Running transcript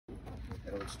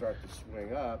would start to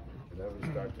swing up, and then it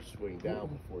would start to swing down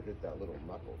before it hit that little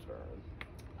knuckle turn.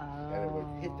 And it would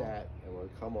hit that and would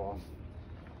come off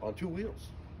on 2 wheels.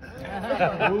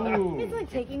 It's like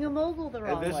taking a mogul the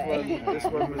wrong way. This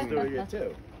one was doing it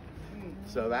too.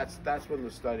 So that's when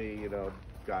the study, you know,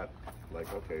 got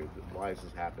like, okay, why is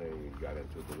this happening? You got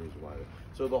into the reason why.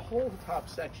 So the whole top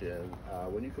section,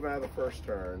 when you come out of the first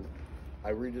turn,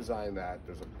 I redesigned that.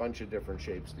 There's a bunch of different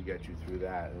shapes to get you through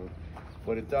that. And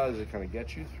what it does, it kind of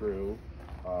gets you through,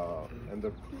 and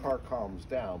the car calms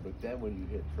down. But then when you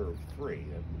hit curve 3,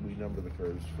 and we number the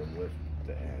curves from lift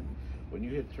to end, when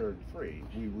you hit curve 3,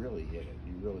 we really hit it.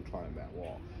 You really climb that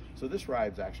wall. So this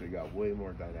ride's actually got way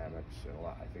more dynamics and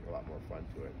I think a lot more fun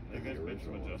to it. You guys made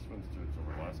some adjustments to it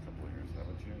over the last couple of years,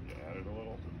 haven't you? You added a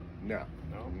little? No.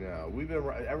 We've been,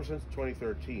 ever since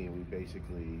 2013, we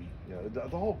basically, you know, the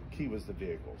whole key was the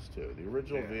vehicles too. The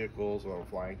original vehicles on a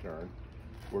flying turn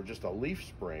were just a leaf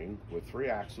spring with 3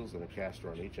 axles and a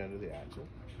caster on each end of the axle,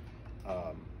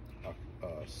 a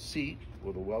seat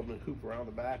with a welded hoop around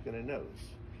the back and a nose.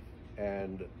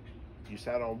 And you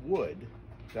sat on wood.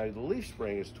 Now the leaf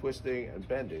spring is twisting and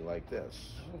bending like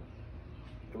this.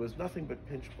 It was nothing but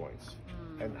pinch points.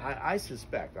 And I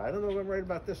suspect, I don't know if I'm right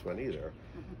about this one either,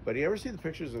 but you ever see the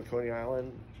pictures of Coney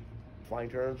Island flying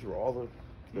turns where all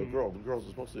the girls,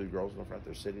 it's mostly the girls in the front,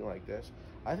 they're sitting like this?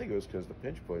 I think it was because the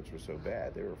pinch points were so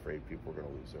bad, they were afraid people were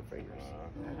going to lose their fingers.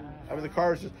 I mean, the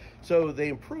cars, so they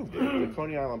improved it. The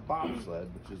Coney Island bobsled,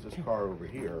 which is this car over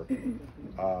here,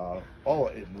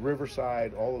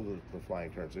 Riverside, all of the flying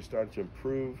turns, they started to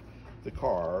improve the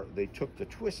car. They took the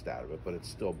twist out of it, but it's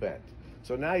still bent.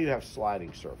 So now you have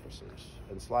sliding surfaces,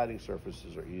 and sliding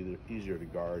surfaces are easier to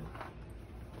guard.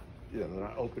 You know, they're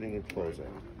not opening and closing.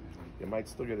 You might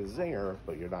still get a zinger,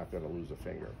 but you're not going to lose a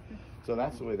finger. So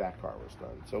that's the way that car was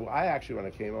done. So I actually, when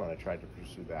I came on, I tried to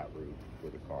pursue that route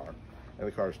with the car, and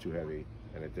the car was too heavy,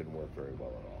 and it didn't work very well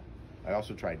at all. I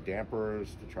also tried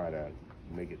dampers to try to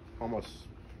make it almost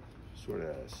sort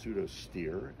of pseudo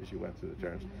steer as you went through the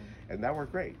turns, and that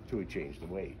worked great until we changed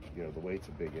the weight. You know, the weight's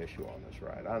a big issue on this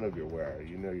ride. I don't know if you're aware.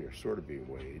 You know, you're sort of being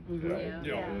weighed,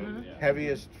 right?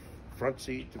 Heaviest front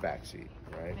seat to back seat,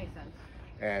 right? Makes sense.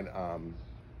 And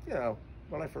you know,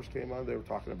 when I first came on, they were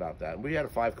talking about that. And we had a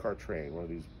 5-car train, one of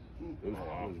these.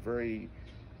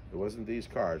 It wasn't these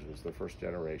cars, it was the first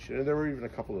generation. And there were even a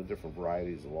couple of different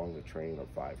varieties along the train of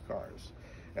 5 cars.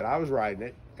 And I was riding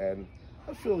it, and I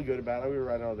was feeling good about it. We were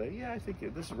riding all day. Yeah, I think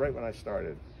this is right when I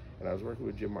started. And I was working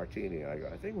with Jim Martini, and I go,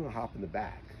 I think I'm gonna hop in the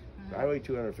back. I weighed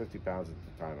 250 pounds at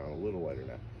the time. I'm a little lighter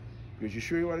now. He goes, you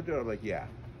sure you want to do it? I'm like, yeah,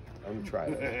 I'm gonna try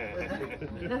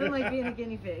it. Nothing like being a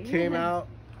guinea pig. Came out.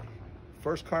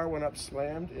 First car went up,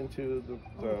 slammed into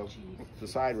the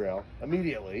side rail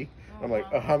immediately. I'm like,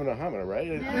 humana, right?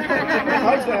 It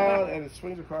comes down and it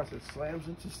swings across. It slams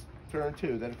into turn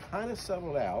 2. Then it kind of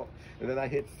settled out, and then I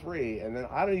hit 3, and then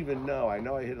I don't even know. I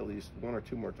know I hit at least 1 or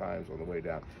 2 more times on the way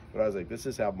down. But I was like, this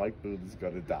is how Mike Boodley's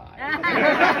going to die.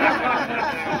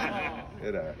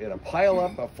 in a pile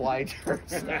up of flying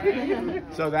turns.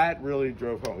 So that really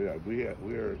drove home. Yeah, we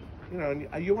are. You know,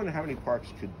 and you wonder how many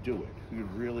parks could do it, who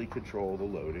could really control the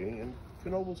loading, and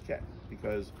Knoebels can,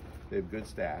 because they have good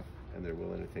staff and they're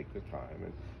willing to take their time.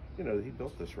 And you know, he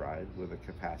built this ride with a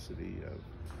capacity of,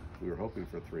 we were hoping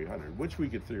for 300, which we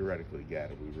could theoretically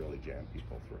get if we really jam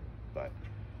people through. But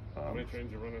how many trains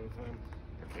you run at a time?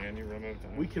 Or can you run at a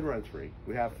time? We can run 3.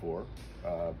 We have 4.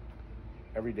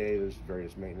 Every day there's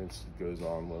various maintenance that goes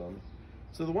on with them.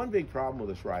 So the one big problem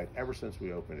with this ride, ever since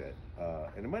we opened it,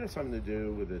 and it might have something to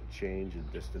do with the change in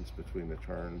distance between the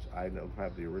turns. I don't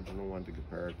have the original one to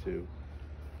compare it to,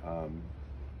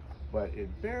 but it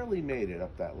barely made it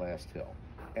up that last hill.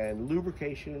 And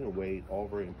lubrication and weight, all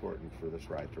very important for this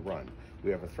ride to run.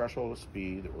 We have a threshold of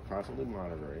speed that we're constantly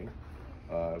monitoring.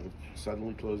 If it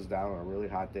suddenly closes down on a really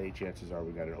hot day, chances are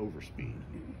we got an overspeed.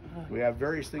 We have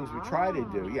various things we try to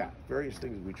do. Yeah, various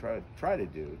things we try to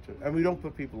do, and we don't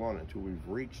put people on it until we've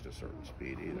reached a certain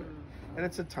speed either. And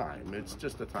it's a time. It's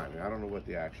just a timing. I don't know what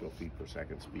the actual feet per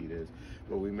second speed is,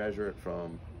 but we measure it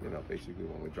from, you know, basically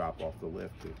when we drop off the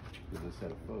lift to this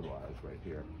set of photo eyes right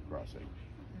here crossing,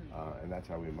 and that's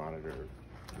how we monitor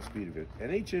the speed of it.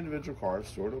 And each individual car is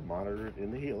sort of monitored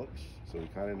in the helix, so we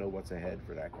kind of know what's ahead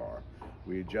for that car.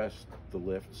 We adjust the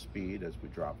lift speed as we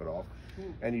drop it off.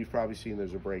 And you've probably seen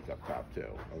there's a brake up top too.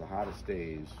 On the hottest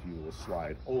days, you will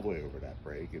slide all the way over that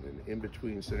brake, and in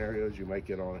between scenarios, you might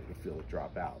get on it and feel it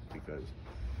drop out, because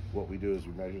what we do is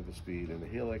we measure the speed in the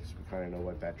helix, we kind of know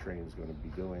what that train is going to be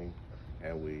doing,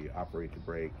 and we operate the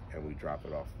brake and we drop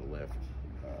it off the lift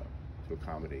to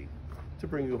accommodate, to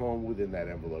bring you home within that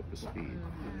envelope of speed.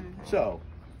 So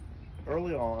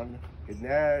early on,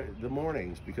 the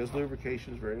mornings, because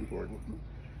lubrication is very important,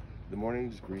 the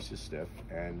mornings grease is stiff,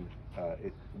 and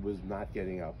it was not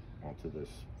getting up onto this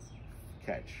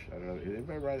catch. I don't know, did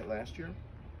anybody ride it last year?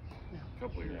 A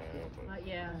couple of years ago, but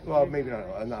Yeah. Well, maybe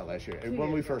not last year,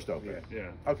 when we first opened it.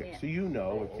 yeah. Okay, Yeah. so you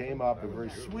know, it came up, it very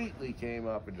sweetly came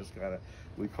up and just kind of,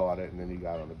 we caught it, and then you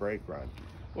got on the brake run.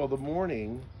 Well, the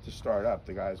morning to start up,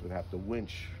 the guys would have to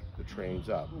winch the trains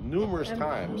up numerous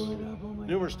times.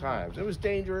 It was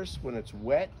dangerous when it's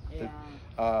wet.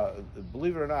 Yeah.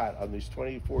 Believe it or not, on these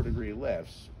 24-degree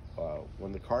lifts,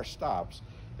 when the car stops,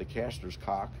 the casters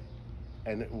cock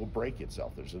and it will break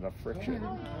itself. There's enough friction.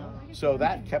 So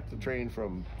that kept the train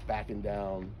from backing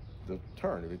down the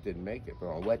turn if it didn't make it. But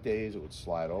on wet days, it would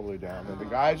slide all the way down. And the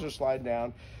guys are sliding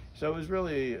down. So it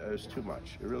was too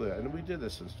much. It really, and we did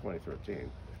this since 2013.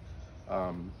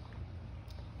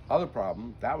 Other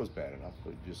problem, that was bad enough.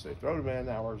 We just say, throw the man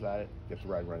hours at it, get the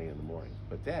ride running in the morning.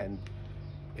 But then,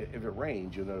 if it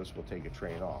rains, you'll notice we'll take a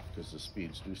train off because the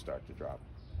speeds do start to drop.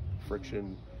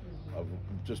 Friction of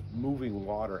just moving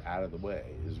water out of the way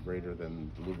is greater than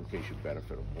the lubrication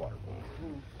benefit of water.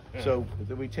 So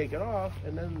then we take it off,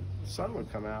 and then the sun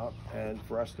would come out, and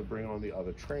for us to bring on the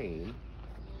other train,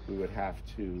 we would have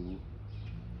to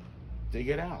dig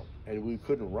it out, and we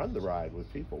couldn't run the ride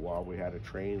with people while we had a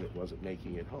train that wasn't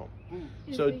making it home.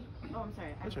 So, Oh, I'm sorry.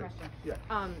 I have a question.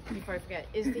 Yeah. Before I forget,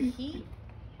 is the heat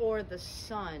or the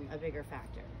sun a bigger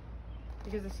factor?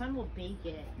 Because the sun will bake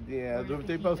it. Yeah, whereas the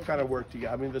they heat both is kind of just- work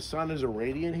together. I mean, the sun is a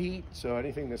radiant heat, so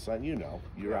anything the sun,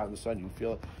 you're out in the sun, you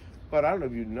feel it. But I don't know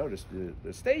if you noticed,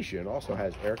 the station also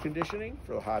has air conditioning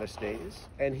for the hottest days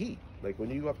and heat. Like when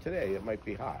you go up today, it might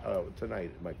be hot. Oh,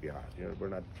 tonight it might be hot. We're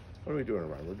not. What are we doing a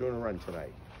run? We're doing a run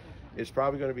tonight. It's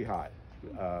probably going to be hot,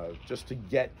 just to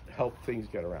help things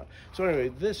get around. So anyway,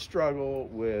 this struggle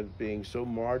with being so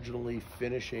marginally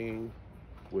finishing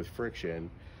with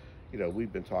friction,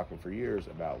 we've been talking for years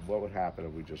about what would happen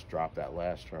if we just dropped that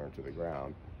last turn to the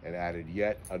ground and added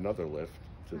yet another lift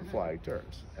to the flying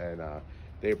turns. And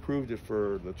they approved it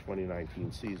for the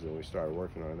 2019 season. We started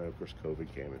working on it. Of course,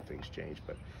 COVID came and things changed,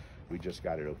 but we just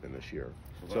got it open this year.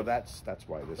 So that's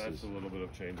why this is. That's a little bit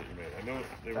of change that you made. I know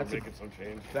they were making some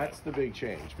change. That's the big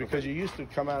change, because you used to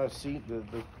come out of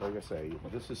like I say,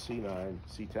 this is C9,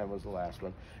 C10 was the last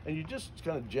one, and you just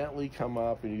kind of gently come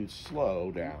up and you'd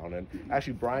slow down. And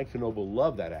actually, Brian Knoebels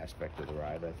loved that aspect of the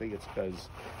ride. I think it's because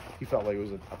he felt like it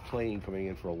was a plane coming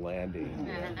in for a landing.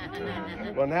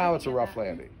 Well, now it's a rough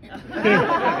landing.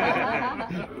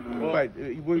 But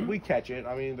we catch it.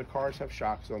 I mean, the cars have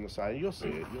shocks on the side. You'll see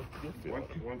it. You'll feel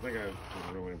it. One thing I was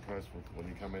really impressed with when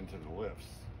you come into the lifts,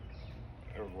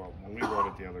 well, when we rode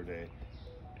it the other day,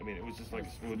 I mean, it was just like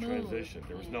a smooth transition.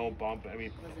 There was no bump. I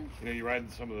mean, you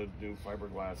ride some of the new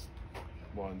fiberglass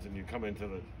ones, and you come into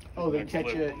the They next catch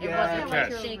lift. it. It Yeah, wasn't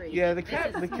like shaky. yeah.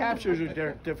 The captures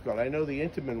are difficult. I know the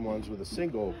Intamin ones with the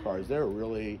single cars, they're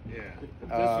really. Yeah, this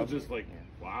was just like,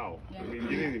 wow. I mean, you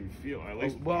didn't even feel. At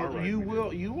least our Well, ride, you we will.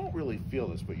 didn't. You won't really feel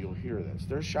this, but you'll hear this.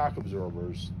 There's shock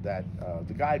absorbers that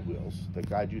the guide wheels that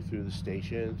guide you through the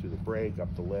station, through the brake,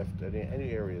 up the lift,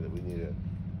 any area that we need to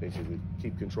basically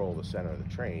keep control of the center of the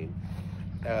train.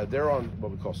 They're on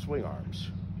what we call swing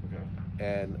arms, Okay.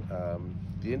 and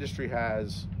the industry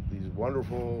has these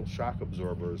wonderful shock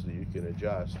absorbers that you can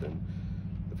adjust. And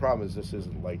the problem is this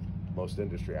isn't like most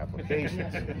industry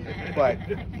applications, but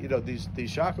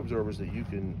these shock absorbers that you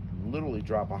can literally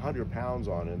drop 100 pounds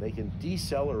on, and they can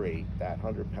decelerate that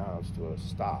 100 pounds to a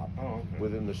stop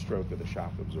within the stroke of the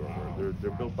shock absorber. Wow. They're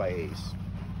built by Ace,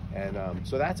 and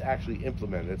so that's actually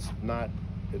implemented.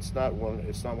 It's not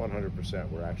 100%.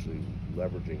 We're actually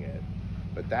leveraging it,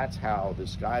 but that's how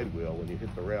this guide wheel, when you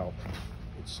hit the rail,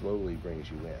 it slowly brings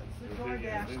you in.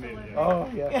 Oh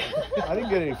yeah, I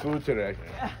didn't get any food today.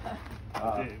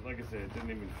 Like I said, it didn't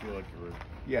even feel like you were.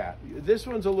 Yeah, this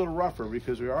one's a little rougher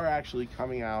because we are actually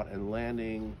coming out and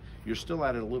landing. You're still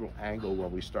at a little angle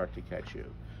when we start to catch you,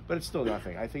 but it's still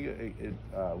nothing. I think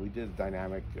we did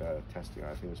dynamic testing.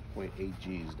 I think it was 0.8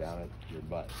 Gs down at your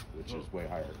butt, which is way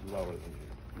higher, lower than you.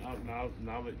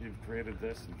 Now that you've created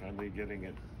this and finally getting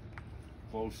it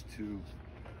close to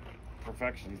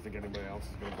perfection, you think anybody else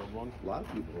is going to build one? A lot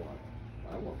of people want it.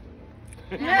 I want it.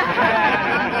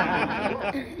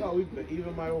 No,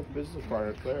 even my old business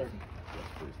partner Claire. Yes,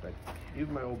 please, thank you.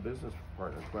 Even my old business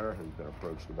partner Claire has been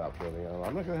approached about building it.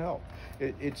 I'm not going to help.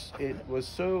 It was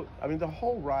so. I mean, the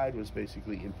whole ride was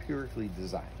basically empirically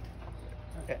designed.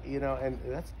 And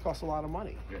that costs a lot of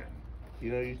money.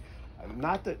 Yeah.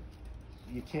 Not that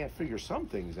you can't figure some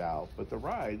things out, but the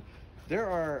ride, there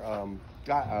are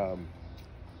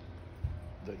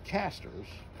the casters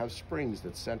have springs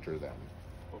that center them.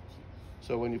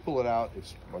 So when you pull it out,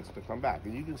 it wants to come back.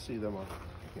 And you can see them on,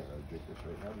 I can't really get this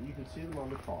right now, but you can see them on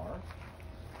the car.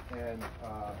 And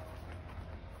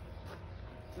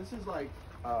this is like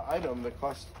an item that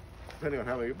costs, depending on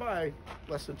how many you buy,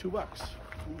 less than $2.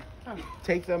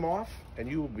 Take them off, and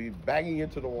you will be banging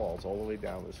into the walls all the way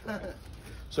down this ride.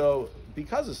 So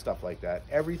because of stuff like that,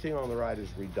 everything on the ride is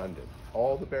redundant.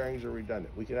 All the bearings are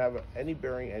redundant. We can have any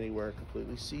bearing anywhere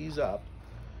completely seize up,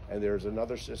 and there's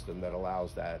another system that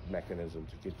allows that mechanism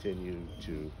to continue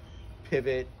to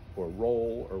pivot or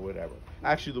roll or whatever.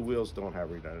 Actually, the wheels don't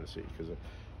have redundancy, because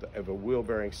if a wheel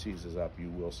bearing seizes up, you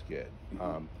will skid.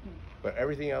 But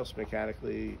everything else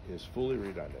mechanically is fully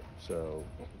redundant. So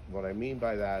what I mean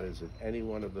by that is if any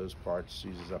one of those parts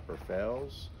seizes up or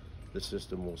fails, the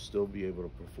system will still be able to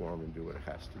perform and do what it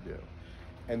has to do.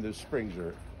 And the springs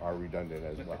are redundant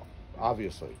as well,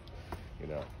 obviously, you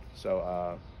know.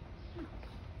 So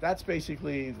that's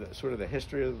basically sort of the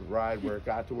history of the ride, where it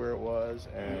got to where it was,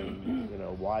 and you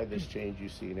know why this change you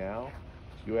see now.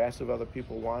 You asked if other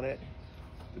people want it.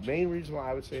 The main reason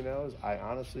why I would say no is I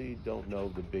honestly don't know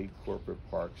the big corporate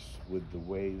parks with the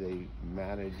way they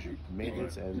manage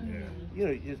maintenance. And you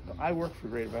know, I worked for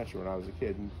Great Adventure when I was a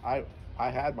kid, and I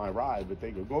had my ride, but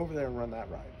they go over there and run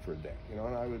that ride for a day, you know,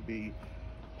 and I would be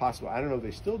possible. I don't know if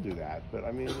they still do that, but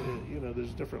I mean, you know,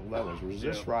 there's different levels. Whereas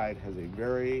this ride has a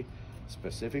very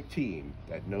specific team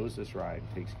that knows this ride,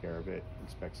 takes care of it,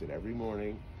 inspects it every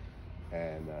morning,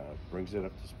 and brings it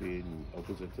up to speed and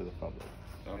opens it to the public.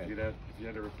 So if you had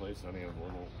to replace any of the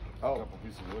little couple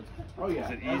pieces of wood, is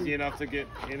it easy enough to get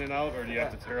in and out, or do you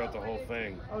have to tear out the whole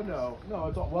thing? Oh no,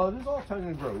 it's all, well, it is all tongue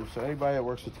and groove. So anybody that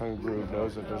works with tongue and groove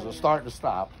knows that there's a start and a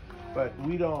stop, but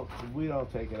we don't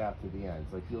take it out to the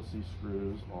ends. Like you'll see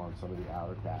screws on some of the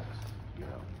outer caps. You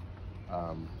know,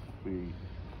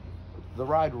 the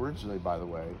ride originally, by the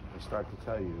way, I start to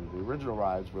tell you, the original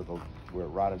rides where it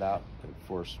rotted out at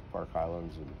Forest Park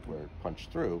Highlands and where it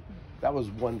punched through, that was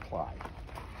one ply.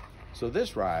 So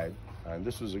this ride, and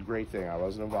this was a great thing, I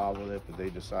wasn't involved with it, but they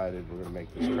decided we're going to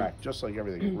make this track just like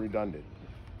everything, redundant.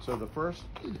 So the first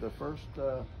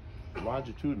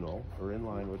longitudinal, or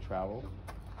inline with travel,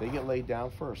 they get laid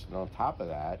down first, and on top of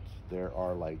that, there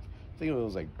are like, think of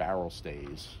those like barrel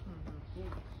stays.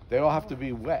 They all have to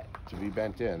be wet to be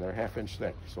bent in. They're 1/2 inch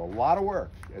thick, so a lot of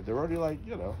work. They're already like,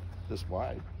 you know, this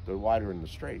wide. They're wider in the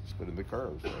straights, but in the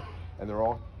curves, and they're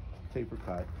all taper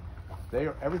cut.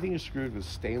 Everything is screwed with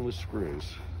stainless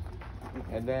screws,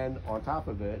 and then on top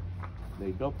of it,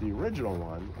 they built the original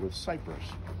one with cypress,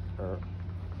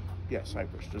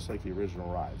 cypress, just like the original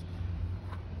rides.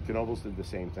 Knoebels did the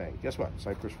same thing. Guess what?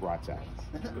 Cypress rots out.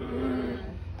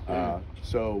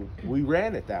 So we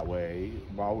ran it that way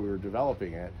while we were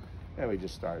developing it, and we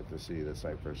just started to see the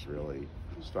cypress really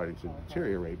starting to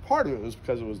deteriorate. Part of it was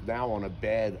because it was now on a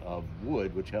bed of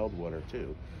wood, which held water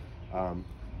too.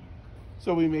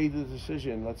 So we made the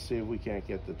decision, let's see if we can't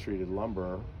get the treated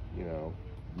lumber, you know,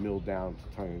 milled down to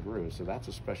tongue and groove. So that's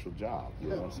a special job, you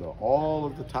know. So all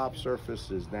of the top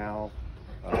surface is now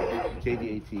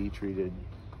KDAT treated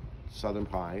southern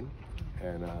pine,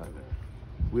 and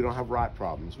we don't have rot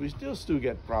problems. We still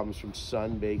get problems from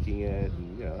sun baking it,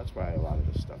 and you know, that's why a lot of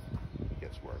this stuff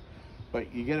gets work.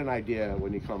 But you get an idea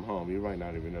when you come home. You might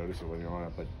not even notice it when you're on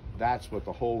it, but that's what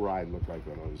the whole ride looked like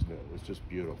when it was new. It was just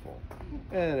beautiful.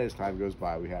 And as time goes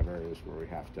by, we have areas where we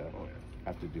have to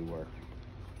do work.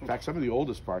 In fact, some of the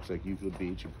oldest parks, like Euclid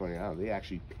Beach and Coney Island, they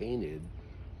actually painted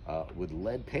with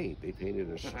lead paint. They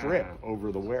painted a strip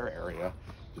over the wear area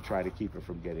to try to keep it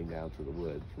from getting down to the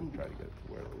wood, from trying to get it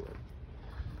to where the wood.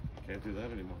 Can't do that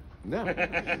anymore. No. Does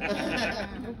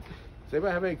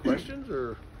anybody have any questions,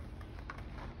 or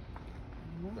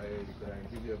did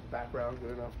I give you a background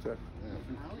good enough to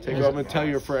take home and tell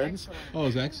your friends? Oh, it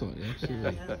was excellent.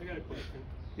 Absolutely. I got a question.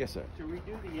 Yes, sir. To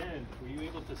redo the end, were you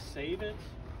able to save it?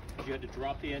 If you had to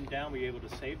drop the end down, were you able to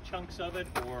save chunks of it,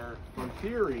 or? In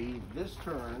theory, this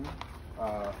turn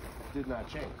did not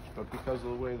change, but because of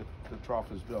the way the trough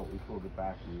is built, we pulled it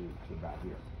back to about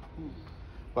here.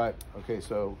 But okay,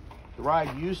 so the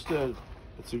ride used to,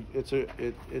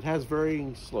 it has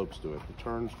varying slopes to it. The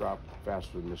turns drop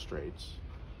faster than the straights.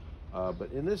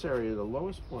 But in this area, the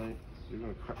lowest point, you're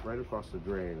going to cut right across the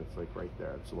drain. It's like right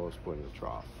there. It's the lowest point of the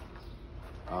trough.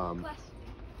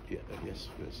 Yes.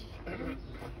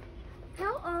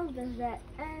 How old is that?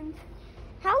 And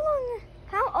how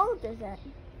old is it?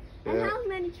 And how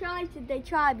many tries did they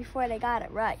try before they got it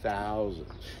right?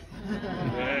 Thousands.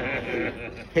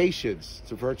 Patience,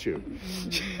 it's a virtue.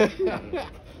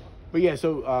 But yeah,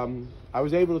 so I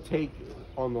was able to take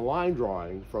on the line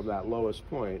drawing from that lowest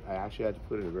point. I actually had to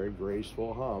put in a very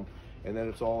graceful hump, and then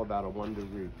it's all about a 1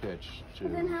 degree pitch.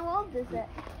 But then how old is it?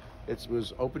 It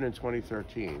was opened in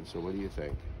 2013. So what do you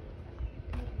think?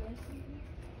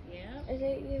 Yeah. It's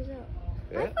 8 years old.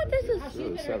 Yeah? I thought this was.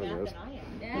 It was 7 years.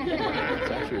 Yeah.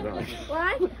 It's actually not.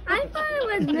 Well, I thought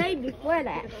it was made before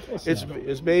that.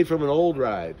 It's made from an old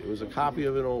ride. It was a copy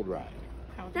of an old ride.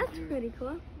 That's pretty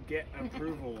cool. Get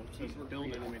approval to build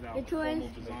it without The toys. formal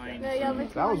design. Yeah, the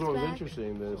That was toys what was back.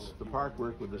 interesting. The park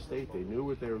worked with the state. They knew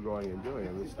what they were going and doing,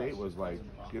 and the state was like,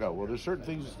 you know, well, there's certain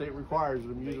things the state requires of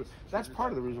the music. That's part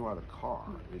of the reason why the car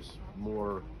is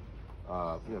more. You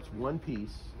know, it's one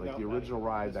piece. Like the original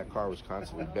ride, that car was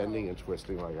constantly bending and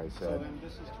twisting, like I said.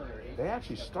 They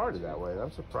actually started that way.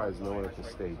 I'm surprised no one at the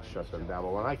state shut them down.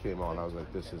 But when I came on, I was like,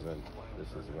 this isn't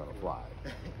going to fly.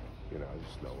 You know,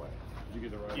 just no way. Did you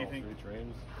get to ride all 3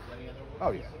 trains?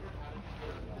 Oh yeah.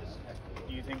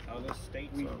 Do you think other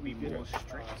states would be more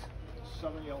strict?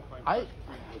 I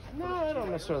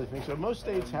don't necessarily think so. Most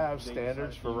states have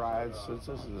standards for rides. Since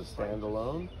this is a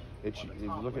standalone, if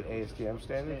you look at ASTM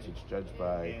standards, it's judged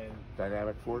by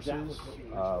dynamic forces,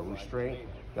 restraint.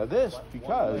 Now this,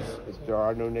 because if there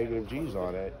are no negative G's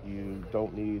on it, you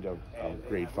don't need a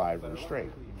grade 5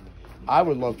 restraint. I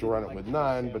would love to run it with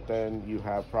none, but then you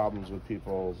have problems with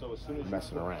people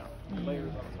messing around.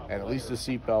 And at least the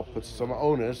seatbelt puts some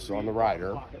onus on the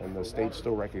rider, and the state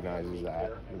still recognizes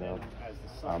that. You know,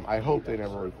 I hope they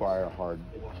never require a hard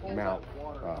mount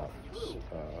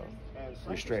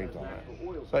restraint on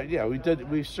that. But yeah,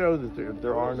 we showed that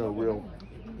there are no real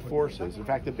forces. In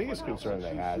fact, the biggest concern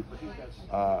they had,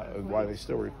 and why they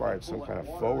still required some kind of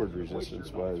forward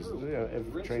resistance, was, you know,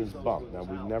 if trains bump. Now,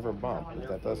 we never bump, but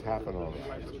that does happen on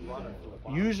rides.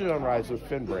 Usually on rides with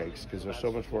fin brakes, because they're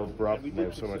so much more abrupt and they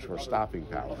have so much more stopping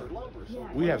power.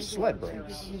 We have sled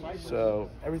brakes, so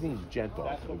everything's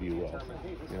gentle, if you will.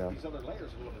 You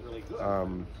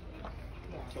know.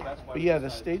 But yeah, the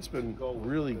state's been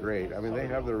really great. I mean, they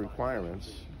have their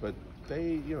requirements, but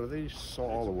they saw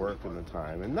all the work and the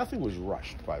time, and nothing was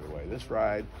rushed. By the way, this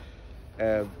ride,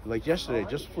 like yesterday,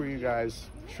 just before you guys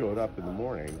showed up in the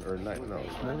morning or night, no, it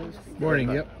was morning.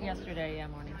 Morning, yep. Yesterday, yeah,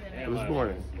 morning. It was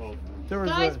morning. There was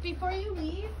Guys, before you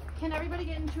leave, can everybody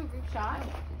get into a group shot,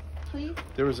 please?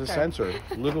 There was a sensor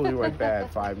literally went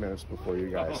bad 5 minutes before you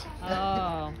guys.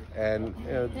 Oh. And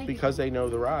because they know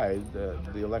the ride,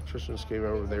 the electricians came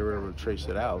over, they were able to trace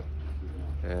it out.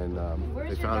 And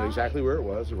they found exactly where it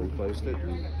was and replaced it,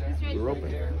 and we were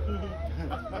open.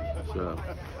 So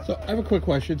I have a quick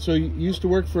question. So you used to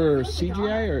work for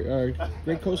CGI or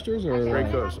Great Coasters? Or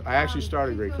Great Coasters. I actually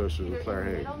started Great Coasters with Claire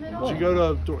Haig.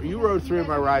 So you rode 3 of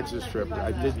my rides this trip.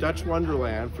 I did Dutch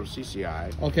Wonderland for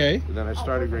CCI. Okay. And then I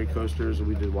started Great Coasters, and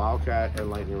we did Wildcat and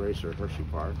Lightning Racer at Hershey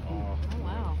Park. Oh,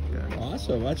 wow. Yeah.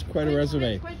 Awesome. That's quite a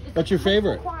resume. What's your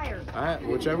favorite?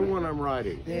 Whichever one I'm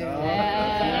riding.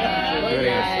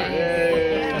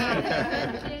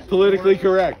 Politically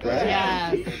correct, right?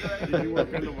 Yes. Did you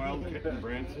work on the Wildcat in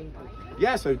Branson?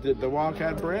 Yes, I did the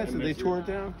Wildcat Branson. They tore it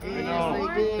down. I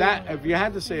know. That, if you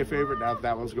had to say a favorite, now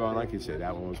that one's gone, I could say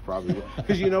that one was probably,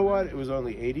 because you know what? It was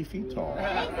only 80 feet tall.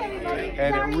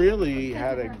 And it really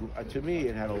had to me,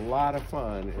 it had a lot of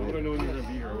fun. I would have known you were going to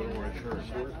be here. I would have worn a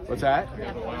shirt. What's that? I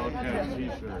have a Wildcat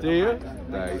t-shirt. Do you?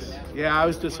 Nice. Yeah, I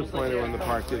was disappointed when the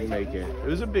park didn't make it. It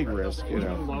was a big risk, you I would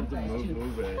know. love to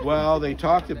move it. Well, they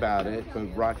talked about it,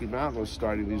 but Rocky Mountain was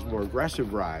starting these more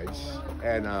aggressive rides.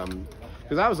 And,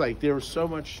 because I was like, there was so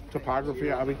much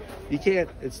topography. I mean, you can't,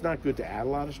 it's not good to add a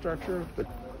lot of structure, but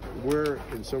we're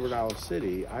in Silver Dollar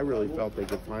City. I really felt they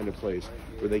could find a place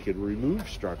where they could remove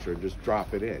structure and just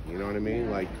drop it in. You know what I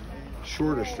mean? Like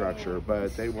shorter structure,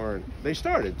 but they weren't, they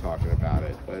started talking about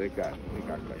it, but it got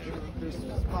cut short.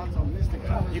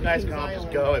 You guys can all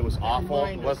just go. It was awful.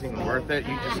 It wasn't even worth it.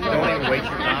 You just don't even waste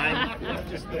your time.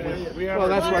 Well,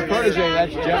 that's my protege.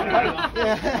 That's Jeff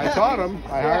Pike. I taught him.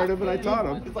 I hired him and I taught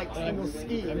him. It's like single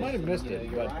ski. I might have missed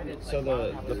it, but so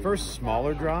the first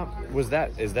smaller drop was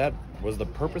the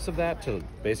purpose of that to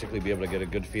basically be able to get a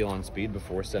good feel on speed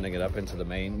before sending it up into the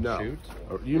main chute?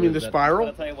 You mean the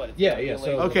spiral? Yeah.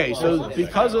 So Okay, so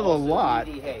because of the lot,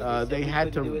 they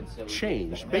had to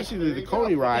change. Basically, the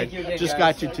Coney ride just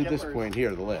got you to this point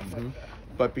here, the lift. Mm-hmm.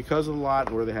 But because of the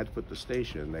lot where they had to put the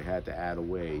station, they had to add a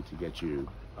way to get you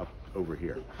up over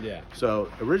here. Yeah.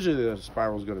 So originally the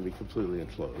spiral was going to be completely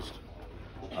enclosed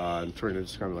and turned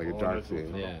into kind of like a dark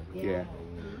thing. Yeah.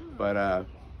 But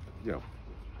you know,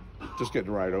 just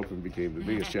getting the ride open became the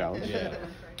biggest challenge. Yeah.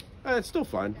 It's still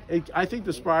fun. I think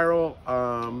the spiral,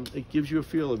 it gives you a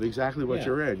feel of exactly what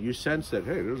you're in. You sense that,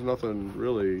 hey, there's nothing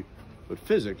really but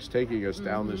physics taking us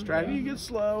down this track. And you get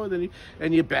slow, and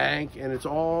then you bank, and it's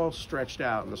all stretched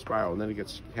out in the spiral, and then it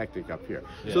gets hectic up here.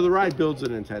 So the ride builds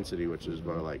an intensity, which is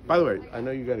what I like. By the way, I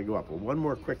know you got to go up, but one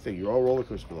more quick thing. You're all roller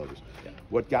coaster lovers.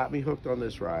 What got me hooked on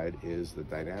this ride is the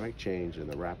dynamic change and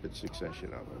the rapid succession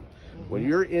of them. When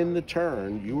you're in the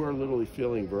turn, you are literally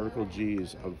feeling vertical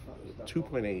G's of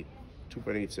 2.8,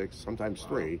 2.86, sometimes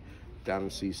 3, down in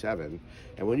C7.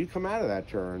 And when you come out of that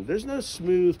turn, there's no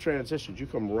smooth transitions. You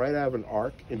come right out of an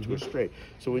arc into a straight.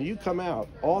 So when you come out,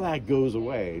 all that goes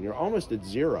away, and you're almost at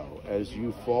 0 as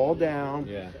you fall down,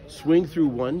 swing through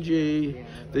 1G,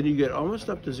 then you get almost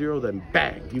up to 0, then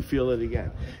bang, you feel it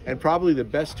again. And probably the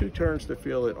best 2 turns to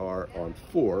feel it are on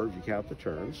 4, if you count the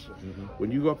turns.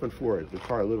 When you go up on 4, the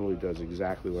car literally does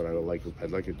exactly what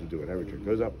I'd like it to do at every turn. It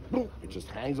goes up, boom, it just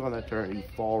hangs on that turn, and you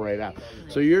fall right out.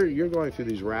 So you're going through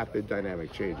these rapid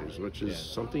dynamic changes, which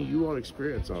is something you won't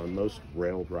experience on most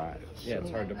railed rides. Yeah,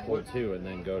 it's hard to pull 2 and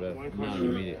then go to none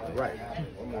immediately. Right.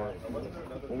 One more.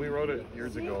 When we rode it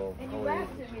years ago, probably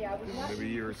maybe a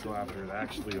year or so after it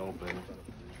actually opened,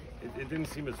 it didn't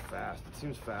seem as fast. It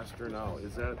seems faster now.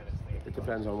 Is that? It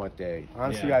depends on what day.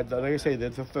 Honestly, like I say, the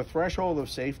threshold of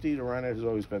safety to run it has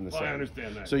always been the same. I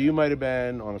understand that. So you might have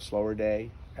been on a slower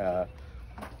day.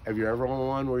 Have you ever on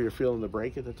one where you're feeling the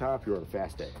brake at the top? You're on a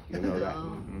fast day. You know that.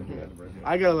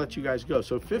 I got to let you guys go.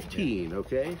 So 15,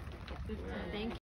 okay? Thank you.